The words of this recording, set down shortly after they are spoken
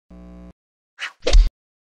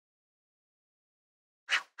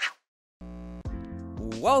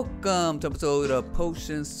Welcome to episode of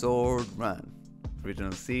Potion Sword Run.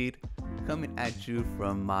 Original Seed coming at you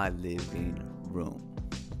from my living room.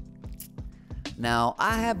 Now,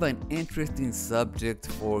 I have an interesting subject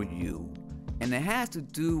for you, and it has to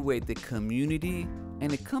do with the community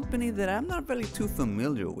and a company that I'm not really too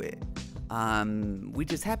familiar with. We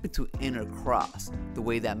just happen to intercross the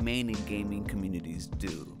way that many gaming communities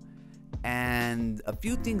do. And a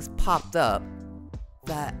few things popped up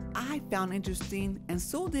that I found interesting, and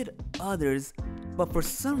so did others, but for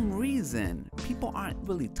some reason people aren't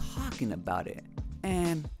really talking about it,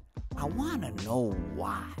 and I want to know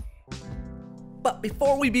why. But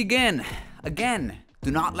before we begin, again, do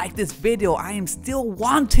not like this video. I am still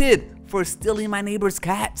wanted for stealing my neighbor's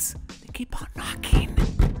cats. They keep on knocking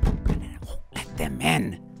and I won't let them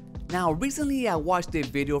in. Now, recently I watched a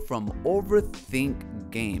video from Overthink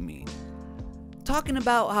Gaming talking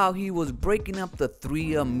about how he was breaking up the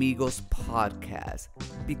Three Amigos podcast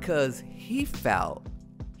because he felt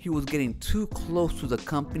he was getting too close to the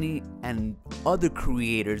company and other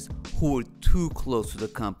creators who were too close to the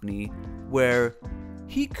company, where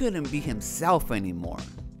he couldn't be himself anymore.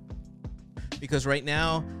 Because right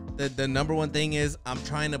now, the number one thing is I'm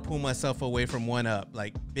trying to pull myself away from 1UP,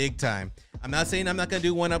 like big time. I'm not saying I'm not gonna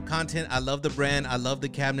do 1UP content. I love the brand, I love the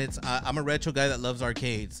cabinets. I'm a retro guy that loves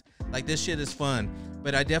arcades. Like, this shit is fun,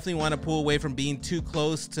 but I definitely want to pull away from being too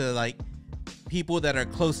close to like people that are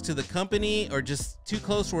close to the company, or just too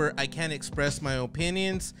close where I can't express my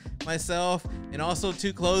opinions myself. And also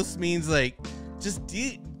too close means like just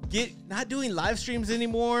not doing live streams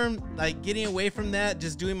anymore, like getting away from that,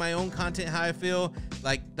 just doing my own content how I feel.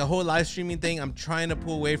 Like the whole live streaming thing, I'm trying to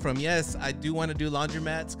pull away from. Yes, I do want to do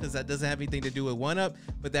laundromats because that doesn't have anything to do with 1UP,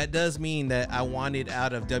 but that does mean that I wanted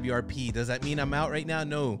out of WRP. Does that mean I'm out right now?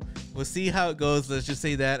 No. We'll see how it goes. Let's just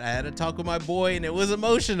say that I had a talk with my boy and it was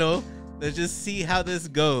emotional. Let's just see how this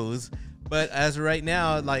goes. But as of right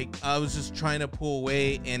now, like, I was just trying to pull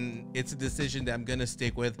away, and it's a decision that I'm gonna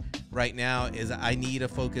stick with right now. Is I need to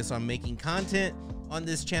focus on making content on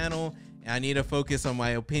this channel, and I need to focus on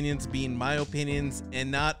my opinions being my opinions and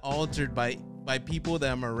not altered by people that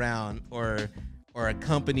I'm around or a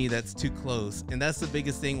company that's too close. And that's the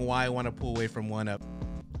biggest thing why I want to pull away from 1UP.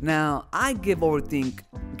 Now, I give Overthink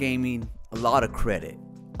Gaming a lot of credit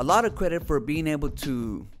for being able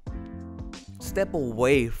to step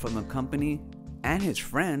away from the company and his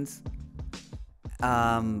friends,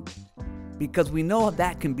 because we know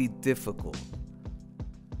that can be difficult.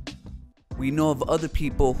 We know of other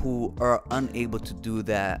people who are unable to do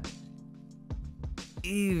that,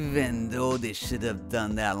 even though they should have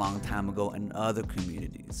done that a long time ago in other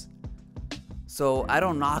communities. So I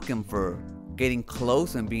don't knock him for getting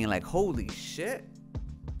close and being like, holy shit,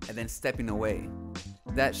 and then stepping away.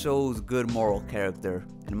 That shows good moral character,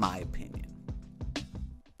 in my opinion.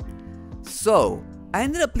 So I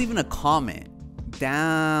ended up leaving a comment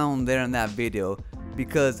down there in that video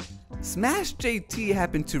because Smash JT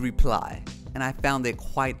happened to reply, and I found it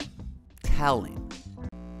quite telling.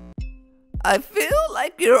 I feel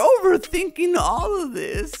like you're overthinking all of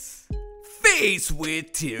this. Faced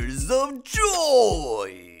with tears of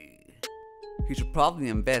joy. You should probably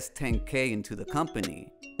invest 10K into the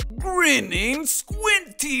company. Grinning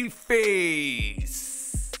squinty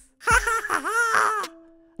face. Ha ha ha ha.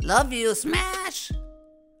 Love you, Smash.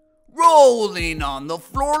 Rolling on the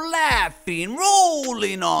floor laughing,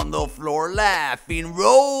 rolling on the floor laughing,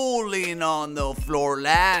 rolling on the floor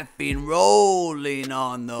laughing, rolling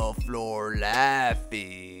on the floor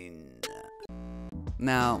laughing.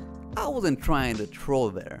 Now, I wasn't trying to troll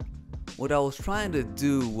there. What I was trying to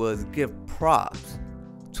do was give props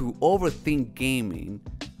to Overthink Gaming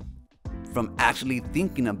from actually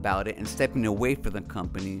thinking about it and stepping away from the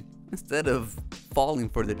company, instead of falling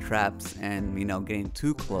for the traps and, getting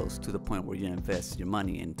too close to the point where you invest your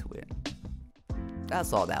money into it.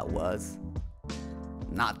 That's all that was.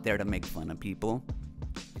 Not there to make fun of people.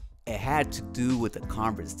 It had to do with the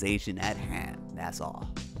conversation at hand, that's all.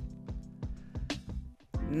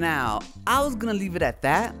 Now, I was gonna leave it at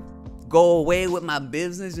that. Go away with my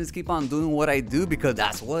business, just keep on doing what I do because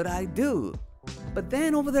that's what I do. But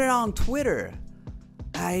then over there on Twitter,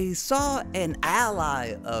 I saw an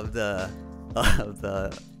ally of the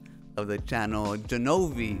channel,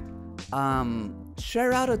 Genovi,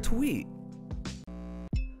 share out a tweet.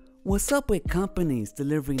 What's up with companies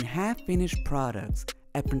delivering half-finished products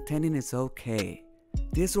and pretending it's okay?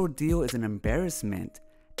 This ordeal is an embarrassment,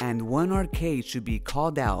 and one arcade should be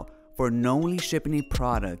called out for knowingly shipping a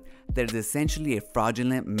product that is essentially a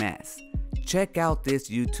fraudulent mess. Check out this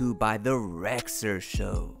YouTube by The Rexer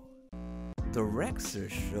Show. The Rexer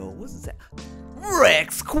Show? What's that?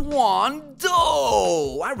 Rex Kwon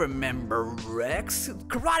Do! I remember Rex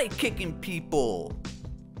karate kicking people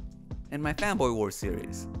in my Fanboy War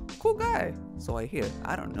series. Cool guy, so I hear.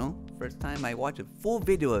 I don't know. First time I watched a full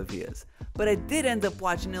video of his. But I did end up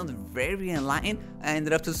watching it. It was very enlightening. I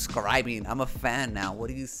ended up subscribing. I'm a fan now. What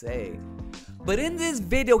do you say? But in this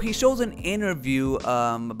video, he shows an interview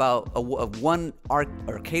about one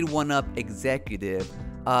Arcade 1-Up executive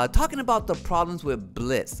talking about the problems with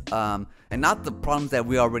Blitz. And not the problems that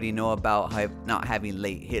we already know about not having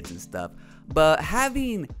late hits and stuff, but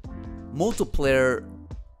having multiplayer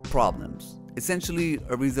problems. Essentially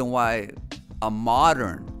a reason why a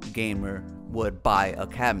modern gamer would buy a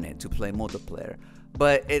cabinet to play multiplayer.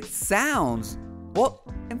 But it sounds, well,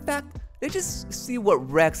 in fact, let's just see what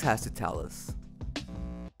Rex has to tell us.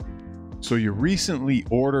 So you recently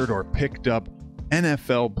ordered or picked up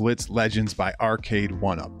NFL Blitz Legends by Arcade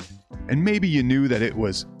 1-Up. And maybe you knew that it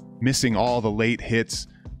was missing all the late hits,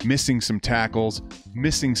 missing some tackles,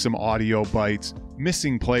 missing some audio bites,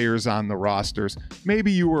 missing players on the rosters.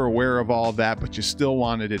 Maybe you were aware of all that, but you still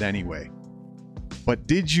wanted it anyway. But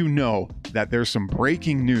did you know that there's some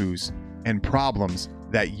breaking news and problems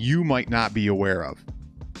that you might not be aware of?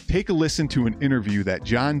 Take a listen to an interview that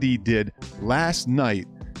John D did last night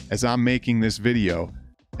as I'm making this video,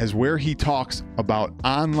 as where he talks about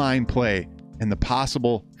online play and the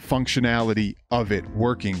possible functionality of it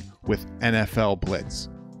working with NFL Blitz.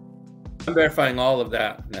 I'm verifying all of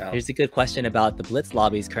that now. Here's a good question about the Blitz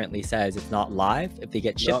lobbies. Currently says it's not live. If they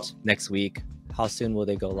get shipped next week, how soon will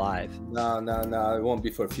they go live? No. It won't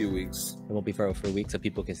be for a few weeks. It won't be for a week, so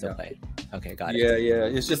people can still play. Okay, got it. Yeah.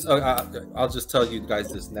 It's just I'll just tell you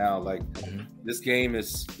guys this now. Like this game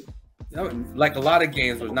is, like a lot of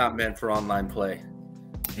games, was not meant for online play.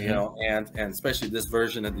 You know, and especially this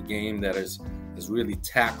version of the game that is really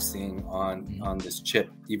taxing on this chip,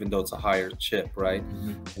 even though it's a higher chip, right?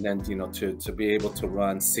 And then to be able to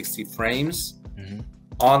run 60 frames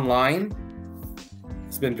online,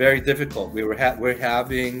 it's been very difficult. We're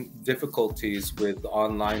having difficulties with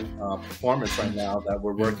online performance right now that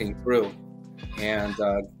we're working through, and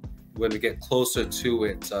when we get closer to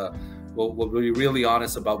it, we'll be really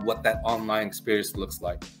honest about what that online experience looks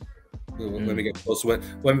like. When we get closer,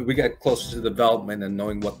 when we get closer to development and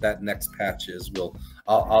knowing what that next patch is,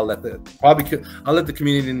 I'll let the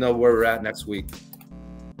community know where we're at next week.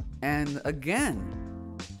 And again,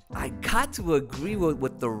 I got to agree with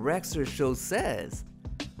what the Rexer show says.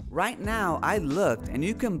 Right now, I looked, and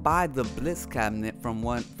you can buy the Blitz cabinet from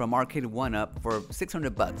Arcade 1-Up for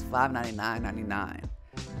 $600, $599.99,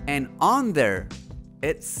 and on there,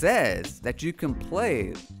 it says that you can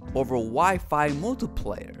play over Wi-Fi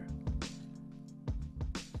multiplayer.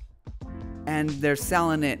 And they're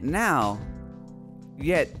selling it now,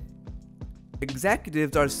 yet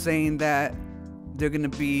executives are saying that they're gonna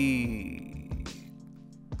be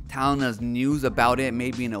telling us news about it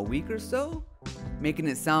maybe in a week or so, making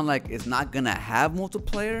it sound like it's not gonna have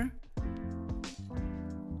multiplayer.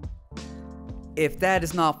 If that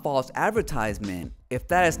is not false advertisement, if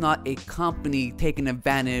that is not a company taking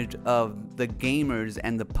advantage of the gamers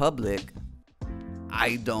and the public,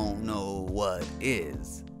 I don't know what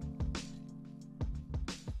is.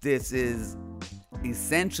 This is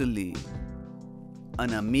essentially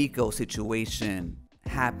an Amico situation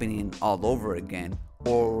happening all over again,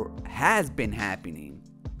 or has been happening,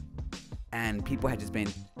 and people have just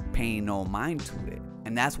been paying no mind to it.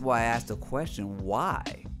 And that's why I asked the question,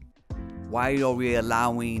 why? Why are we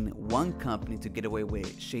allowing one company to get away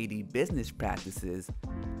with shady business practices,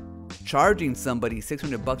 charging somebody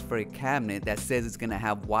 $600 for a cabinet that says it's gonna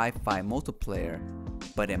have Wi-Fi multiplayer,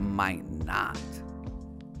 but it might not?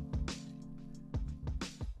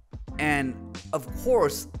 And of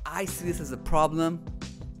course, I see this as a problem,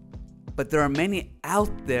 but there are many out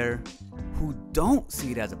there who don't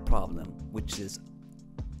see it as a problem, which is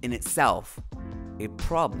in itself a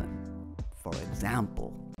problem. For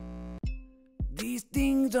example, these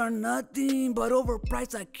things are nothing but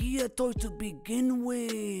overpriced IKEA toys to begin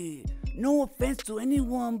with. No offense to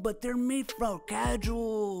anyone, but they're made for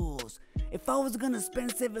casuals. If I was gonna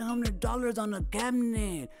spend $700 on a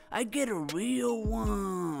cabinet, I'd get a real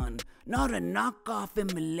one, not a knockoff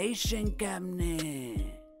emulation cabinet.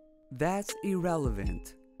 That's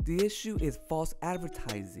irrelevant. The issue is false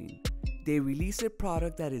advertising. They release a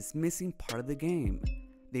product that is missing part of the game.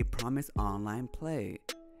 They promise online play.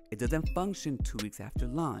 It doesn't function 2 weeks after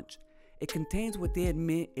launch. It contains what they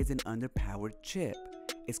admit is an underpowered chip.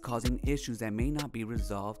 It's causing issues that may not be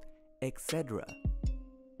resolved, etc.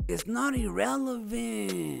 It's not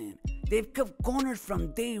irrelevant. They've cut corners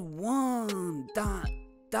from day one.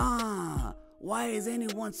 Why is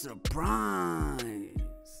anyone surprised?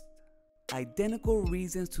 Identical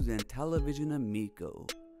reasons to the Intellivision Amico.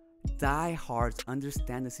 Diehards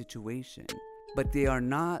understand the situation, but they are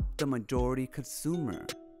not the majority consumer.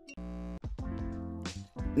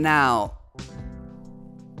 Now,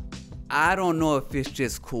 I don't know if it's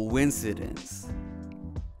just coincidence,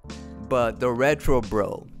 but the Retro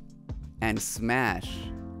Bro and Smash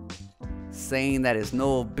saying that it's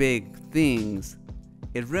no big things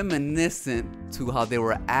is reminiscent to how they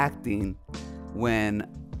were acting when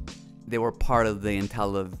they were part of the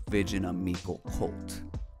Intellivision Amico cult.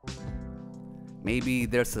 Maybe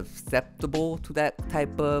they're susceptible to that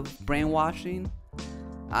type of brainwashing?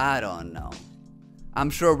 I don't know. I'm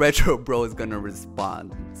sure Retro Bro is gonna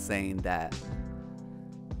respond saying that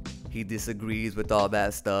he disagrees with all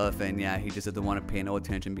that stuff, and yeah, he just doesn't want to pay no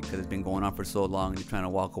attention because it's been going on for so long and he's trying to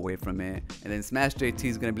walk away from it. And then Smash JT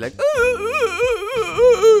is gonna be like,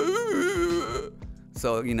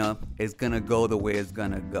 so you know, it's gonna go the way it's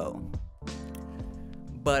gonna go.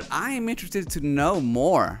 But I am interested to know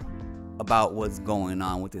more about what's going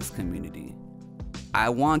on with this community. I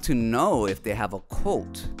want to know if they have a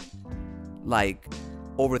cult, like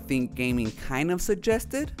Overthink Gaming kind of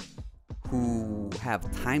suggested, who have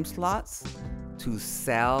time slots to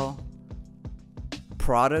sell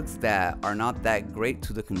products that are not that great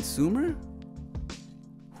to the consumer,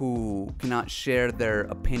 who cannot share their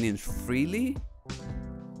opinions freely.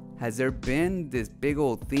 Has there been this big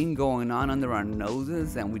old thing going on under our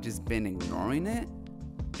noses and we've just been ignoring it?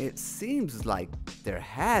 It seems like there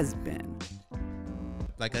has been.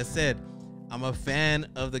 Like I said, I'm a fan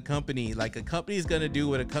of the company. Like, a company's gonna do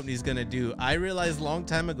what a company's gonna do. I realized a long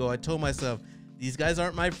time ago, I told myself, these guys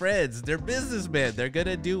aren't my friends. They're businessmen. They're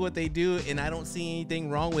gonna do what they do, and I don't see anything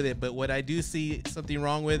wrong with it. But what I do see something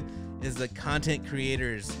wrong with is the content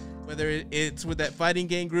creators. Whether it's with that fighting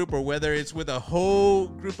game group or whether it's with a whole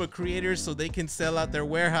group of creators so they can sell out their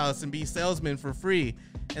warehouse and be salesmen for free.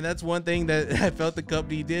 And that's one thing that I felt the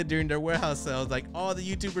company did during their warehouse sales. Like, all the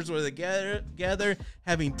YouTubers were together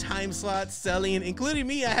having time slots, selling, including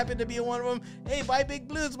me. I happen to be one of them. Hey, buy Big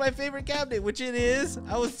Blue. It's my favorite cabinet, which it is.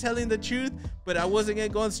 I was telling the truth, but I wasn't going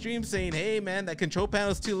to go on stream saying, hey, man, that control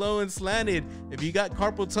panel's too low and slanted. If you got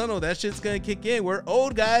carpal tunnel, that shit's going to kick in. We're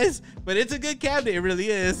old, guys, but it's a good cabinet. It really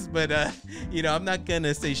is. But, you know, I'm not going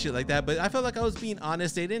to say shit like that. But I felt like I was being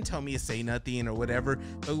honest. They didn't tell me to say nothing or whatever.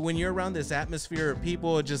 But when you're around this atmosphere of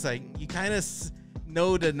people, just like, you kind of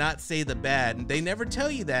know to not say the bad. They never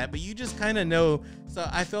tell you that, but you just kind of know. So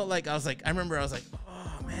I felt like I was like,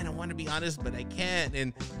 oh man, I want to be honest, but I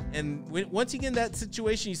can't. And once you get in that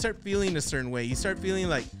situation, you start feeling a certain way. You start feeling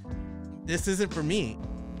like, this isn't for me.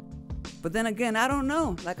 But then again, I don't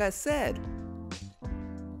know. Like I said,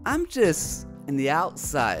 I'm just in the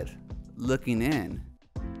outside looking in.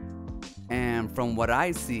 And from what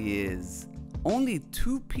I see is only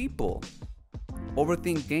 2 people,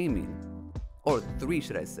 Overthink Gaming, or 3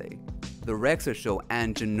 should I say, the Rexer Show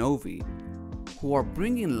and Genovi, who are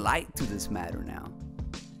bringing light to this matter now.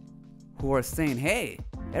 Who are saying, hey,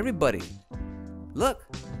 everybody, look,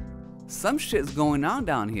 some shit's going on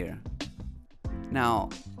down here. Now,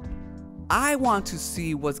 I want to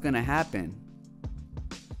see what's gonna happen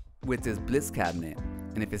with this Blitz cabinet,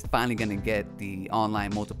 and if it's finally gonna get the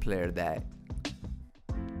online multiplayer that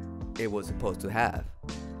it was supposed to have.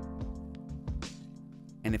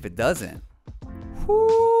 And if it doesn't,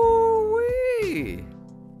 whoo-wee,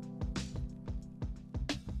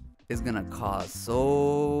 it's gonna cause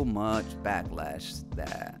so much backlash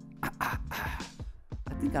that I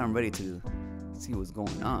think I'm ready to see what's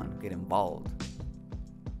going on, get involved,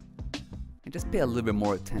 and just pay a little bit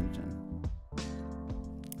more attention.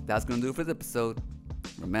 That's gonna do it for this episode.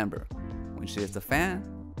 Remember, when shit hits the fan,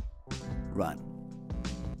 run.